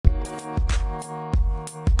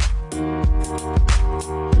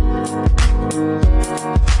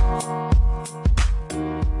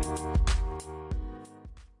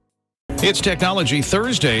It's Technology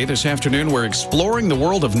Thursday. This afternoon, we're exploring the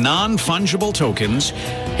world of non-fungible tokens.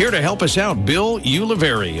 Here to help us out, Bill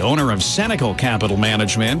Ulivari, owner of Senecal Capital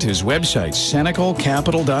Management. His website,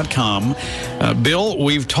 senecalcapital.com. Bill,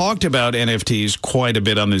 we've talked about NFTs quite a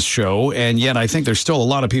bit on this show, and yet I think there's still a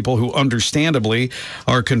lot of people who understandably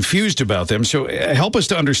are confused about them. So help us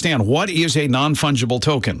to understand, what is a non-fungible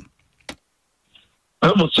token?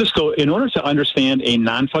 Let's just go, in order to understand a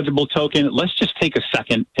non-fungible token, let's just take a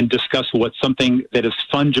second and discuss what something that is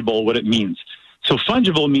fungible, what it means. So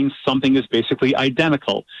fungible means something is basically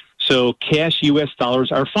identical. So cash U.S.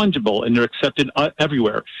 dollars are fungible, and they're accepted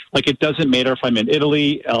everywhere. Like, it doesn't matter if I'm in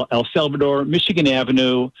Italy, El Salvador, Michigan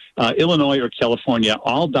Avenue, Illinois, or California.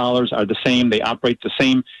 All dollars are the same, they operate the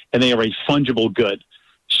same, and they are a fungible good.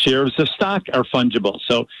 Shares of stock are fungible.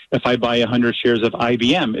 So if I buy 100 shares of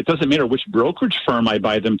IBM, it doesn't matter which brokerage firm I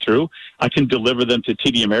buy them through. I can deliver them to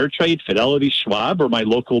TD Ameritrade, Fidelity, Schwab, or my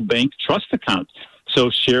local bank trust account. So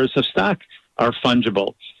shares of stock are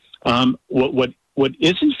fungible. What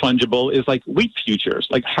isn't fungible is like wheat futures,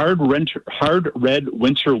 like hard red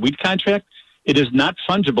winter wheat contract. It is not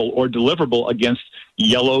fungible or deliverable against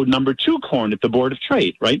yellow number 2 corn at the Board of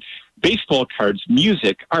Trade, right? Baseball cards,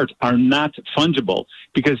 music, art are not fungible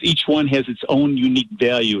because each one has its own unique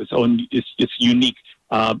value, its unique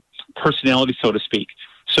personality, so to speak.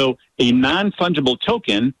 So a non-fungible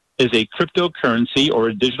token is a cryptocurrency or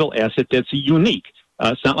a digital asset that's unique.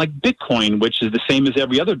 It's not like Bitcoin, which is the same as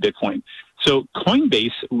every other Bitcoin. So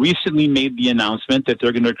Coinbase recently made the announcement that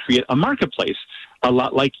they're going to create a marketplace, a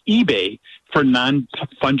lot like eBay, for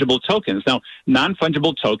non-fungible tokens. Now,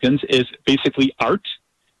 non-fungible tokens is basically art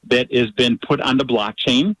that has been put on the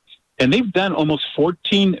blockchain, and they've done almost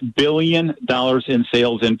 $14 billion in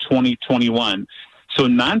sales in 2021. So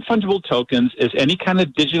non-fungible tokens is any kind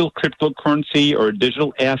of digital cryptocurrency or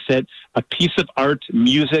digital asset, a piece of art,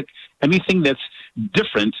 music, anything that's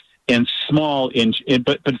different and small,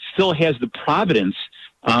 but it still has the provenance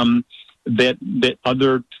that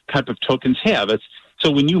other type of tokens have. So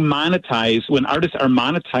when you monetize, when artists are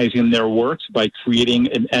monetizing their works by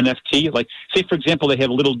creating an NFT, like say, for example, they have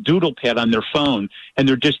a little doodle pad on their phone and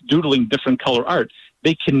they're just doodling different color art,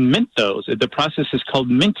 they can mint those. The process is called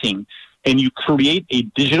minting. And you create a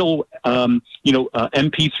digital,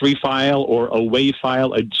 MP3 file or a WAV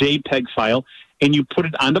file, a JPEG file, and you put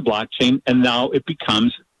it on the blockchain, and now it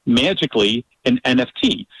becomes magically an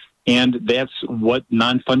NFT. And that's what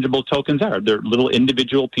non-fungible tokens are. They're little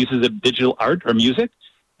individual pieces of digital art or music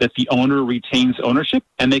that the owner retains ownership,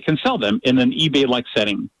 and they can sell them in an eBay-like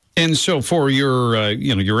setting. And so for your,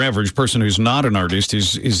 your average person who's not an artist,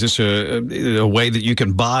 is this a way that you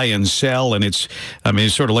can buy and sell? And it's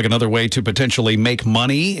sort of like another way to potentially make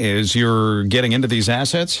money as you're getting into these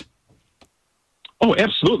assets? Oh,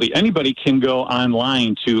 absolutely. Anybody can go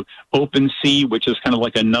online to OpenSea, which is kind of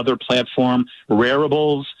like another platform,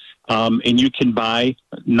 Rareables, and you can buy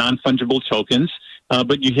non-fungible tokens,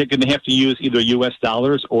 but you're going to have to use either U.S.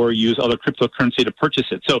 dollars or use other cryptocurrency to purchase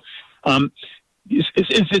it. So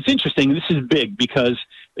it's interesting. This is big because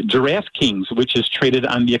DraftKings, which is traded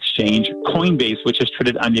on the exchange, Coinbase, which is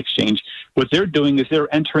traded on the exchange, what they're doing is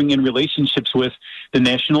they're entering in relationships with the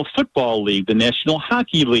National Football League, the National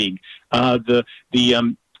Hockey League, the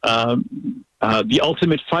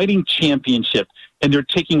Ultimate Fighting Championship, and they're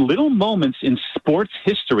taking little moments in sports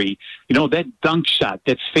history, that dunk shot,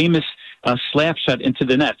 that famous slap shot into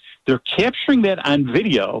the net. They're capturing that on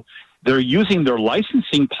video. They're using their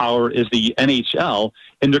licensing power as the NHL,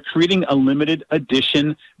 and they're creating a limited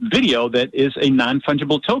edition video that is a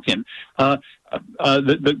non-fungible token.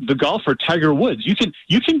 The golfer Tiger Woods,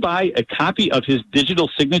 you can buy a copy of his digital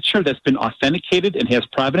signature that's been authenticated and has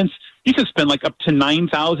provenance. You can spend like up to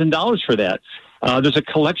 $9,000 for that. There's a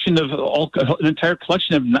collection of an entire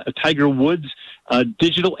collection of Tiger Woods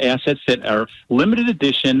digital assets that are limited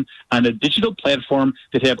edition on a digital platform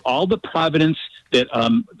that have all the provenance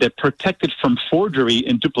that protect it from forgery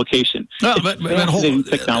and duplication. No, but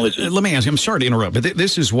technology. Let me ask you. I'm sorry to interrupt, but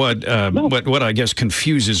this is what I guess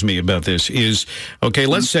confuses me about this is, okay,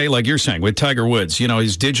 let's say, like you're saying, with Tiger Woods,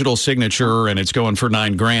 his digital signature, and it's going for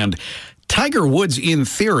 $9,000. Tiger Woods, in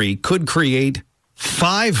theory, could create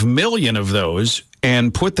 5 million of those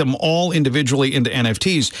and put them all individually into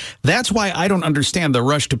NFTs. That's why I don't understand the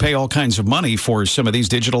rush to pay all kinds of money for some of these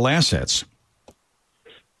digital assets.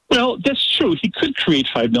 Well, that's true. He could create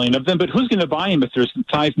 5 million of them, but who's going to buy them if there's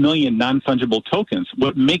 5 million non-fungible tokens?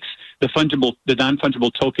 What makes the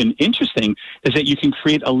non-fungible token interesting is that you can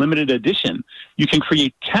create a limited edition. You can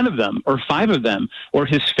create 10 of them or 5 of them, or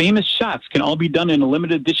his famous shots can all be done in a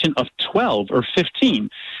limited edition of 12 or 15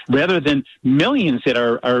 rather than millions that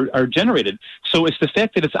are generated. So it's the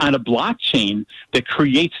fact that it's on a blockchain that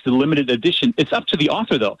creates the limited edition. It's up to the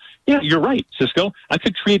author, though. Yeah, you're right, Cisco. I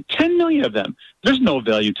could create 10 million of them. There's no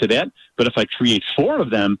value to that. But if I create 4 of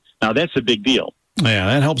them, now that's a big deal. Yeah,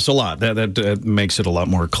 that helps a lot. That makes it a lot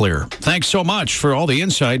more clear. Thanks so much for all the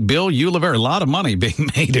insight. Bill Ulivari, a lot of money being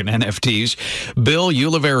made in NFTs. Bill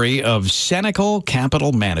Ulivari of Senecal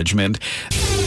Capital Management.